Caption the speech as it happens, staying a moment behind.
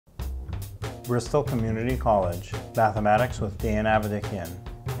Bristol Community College, Mathematics with Dan Avedikian,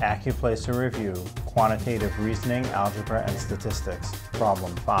 ACCUPLACER Review, Quantitative Reasoning, Algebra, and Statistics,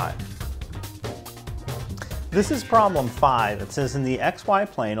 Problem 5. This is Problem 5. It says in the xy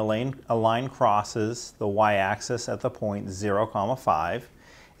plane, a line crosses the y-axis at the point 0, 5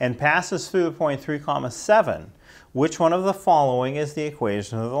 and passes through the point 3, 7. Which one of the following is the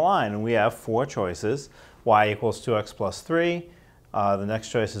equation of the line? And we have four choices. Y equals 2x plus 3. The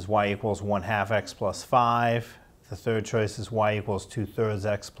next choice is y equals 1/2 x plus 5. The third choice is y equals 2/3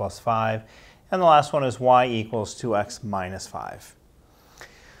 x plus 5. And the last one is y equals 2x minus 5.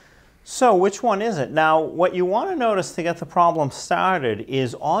 So which one is it? Now, what you want to notice to get the problem started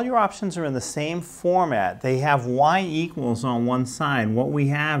is all your options are in the same format. They have y equals on one side. What we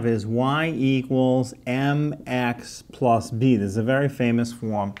have is y equals mx plus b. This is a very famous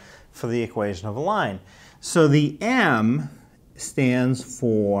form for the equation of a line. So the m stands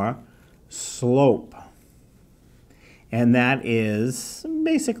for slope. And that is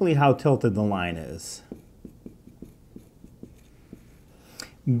basically how tilted the line is.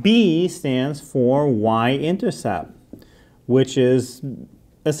 B stands for y-intercept, which is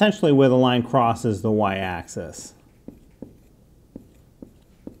essentially where the line crosses the y-axis.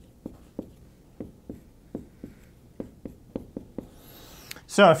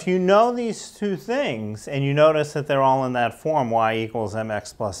 So if you know these two things, and you notice that they're all in that form, y equals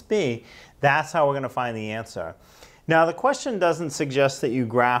mx plus b, that's how we're going to find the answer. Now, the question doesn't suggest that you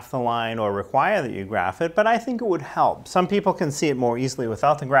graph the line or require that you graph it, but I think it would help. Some people can see it more easily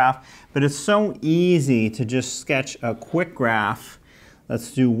without the graph, but it's so easy to just sketch a quick graph.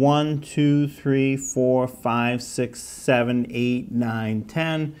 Let's do 1, 2, 3, 4, 5, 6, 7, 8, 9,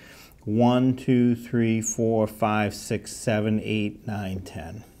 10. 1, 2, 3, 4, 5, 6, 7, 8, 9,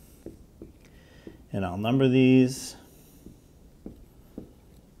 10. And I'll number these.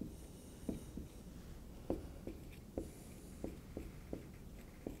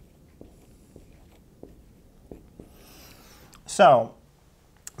 So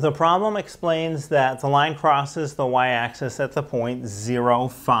the problem explains that the line crosses the y-axis at the point 0,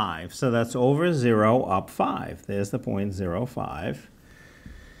 5. So that's over 0, up 5. There's the point 0, 5.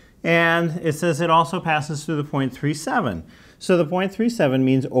 And it says it also passes through the point 3, 7. So the point 3, 7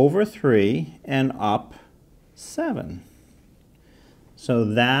 means over 3 and up 7. So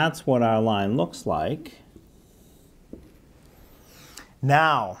that's what our line looks like.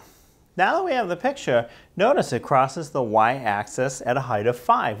 Now that we have the picture, notice it crosses the y-axis at a height of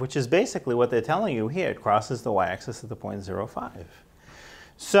 5, which is basically what they're telling you here. It crosses the y-axis at the point 0, 5.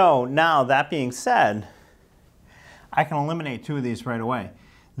 So now, that being said, I can eliminate two of these right away.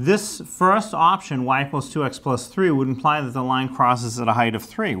 This first option, y equals 2x plus 3, would imply that the line crosses at a height of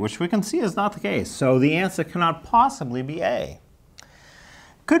 3, which we can see is not the case. So the answer cannot possibly be A.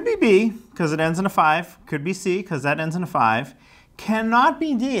 Could be B, because it ends in a 5. Could be C, because that ends in a 5. Cannot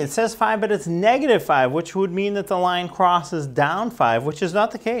be D. It says 5, but it's negative 5, which would mean that the line crosses down 5, which is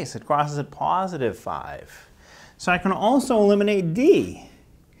not the case. It crosses at positive 5. So I can also eliminate D.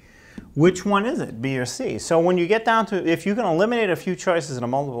 Which one is it, B or C? So when you get down to, if you can eliminate a few choices in a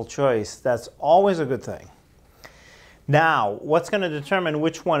multiple choice, that's always a good thing. Now, what's going to determine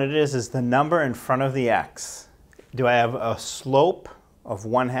which one it is the number in front of the x. Do I have a slope of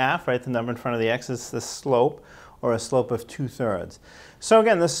 1/2, right? The number in front of the x is the slope, or a slope of 2/3. So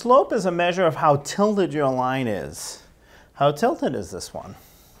again, the slope is a measure of how tilted your line is. How tilted is this one?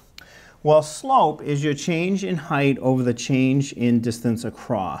 Well, slope is your change in height over the change in distance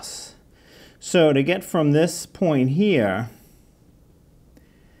across. So to get from this point here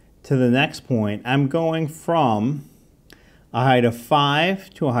to the next point, I'm going from a height of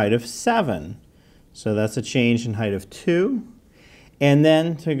 5 to a height of 7. So that's a change in height of 2. And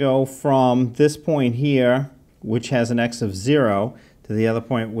then to go from this point here, which has an x of 0, to the other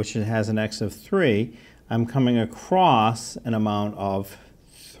point which has an x of 3, I'm coming across an amount of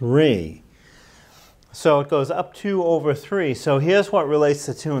 3. So it goes up 2 over 3. So here's what relates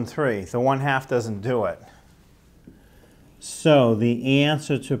to 2 and 3. The 1/2 doesn't do it. So the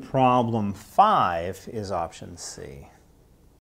answer to problem 5 is option C.